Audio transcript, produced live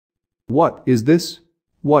What is this?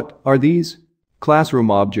 What are these?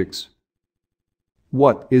 Classroom objects.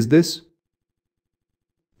 What is this?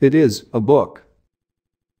 It is a book.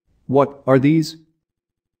 What are these?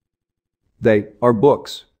 They are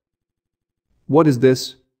books. What is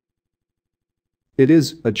this? It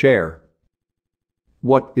is a chair.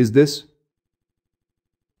 What is this?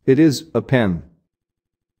 It is a pen.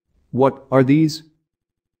 What are these?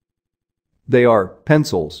 They are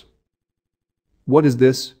pencils. What is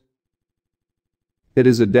this? It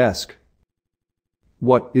is a desk.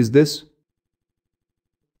 What is this?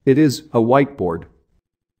 It is a whiteboard.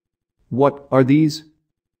 What are these?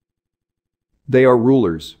 They are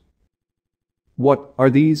rulers. What are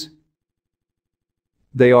these?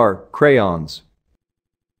 They are crayons.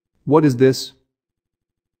 What is this?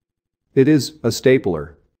 It is a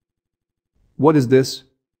stapler. What is this?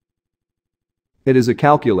 It is a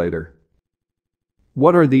calculator.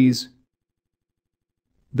 What are these?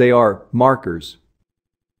 They are markers.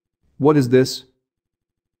 What is this?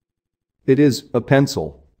 It is a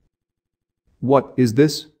pencil. What is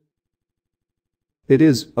this? It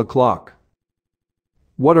is a clock.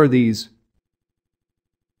 What are these?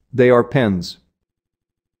 They are pens.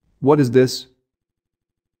 What is this?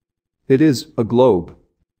 It is a globe.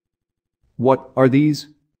 What are these?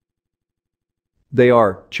 They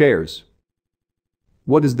are chairs.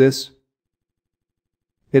 What is this?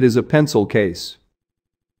 It is a pencil case.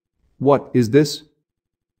 What is this?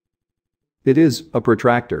 It is a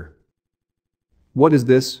protractor. What is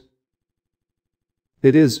this?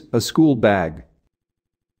 It is a school bag.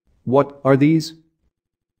 What are these?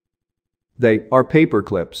 They are paper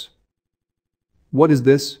clips. What is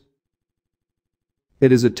this?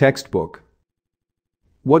 It is a textbook.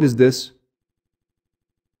 What is this?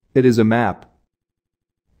 It is a map.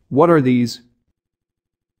 What are these?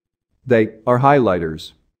 They are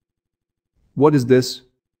highlighters. What is this?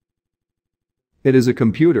 It is a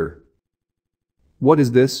computer. What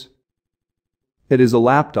is this? It is a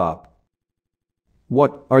laptop.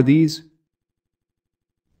 What are these?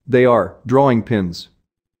 They are drawing pins.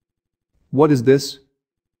 What is this?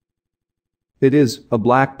 It is a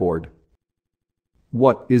blackboard.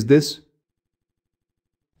 What is this?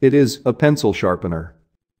 It is a pencil sharpener.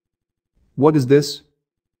 What is this?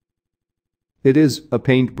 It is a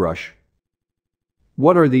paintbrush.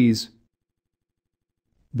 What are these?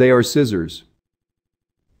 They are scissors.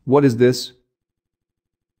 What is this?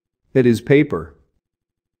 It is paper.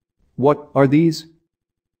 What are these?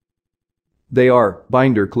 They are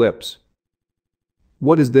binder clips.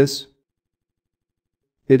 What is this?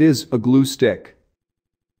 It is a glue stick.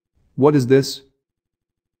 What is this?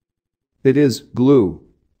 It is glue.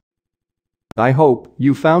 I hope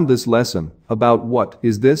you found this lesson about what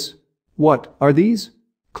is this, what are these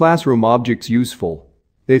classroom objects useful.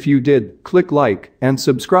 If you did, click like and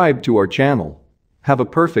subscribe to our channel. Have a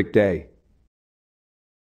perfect day.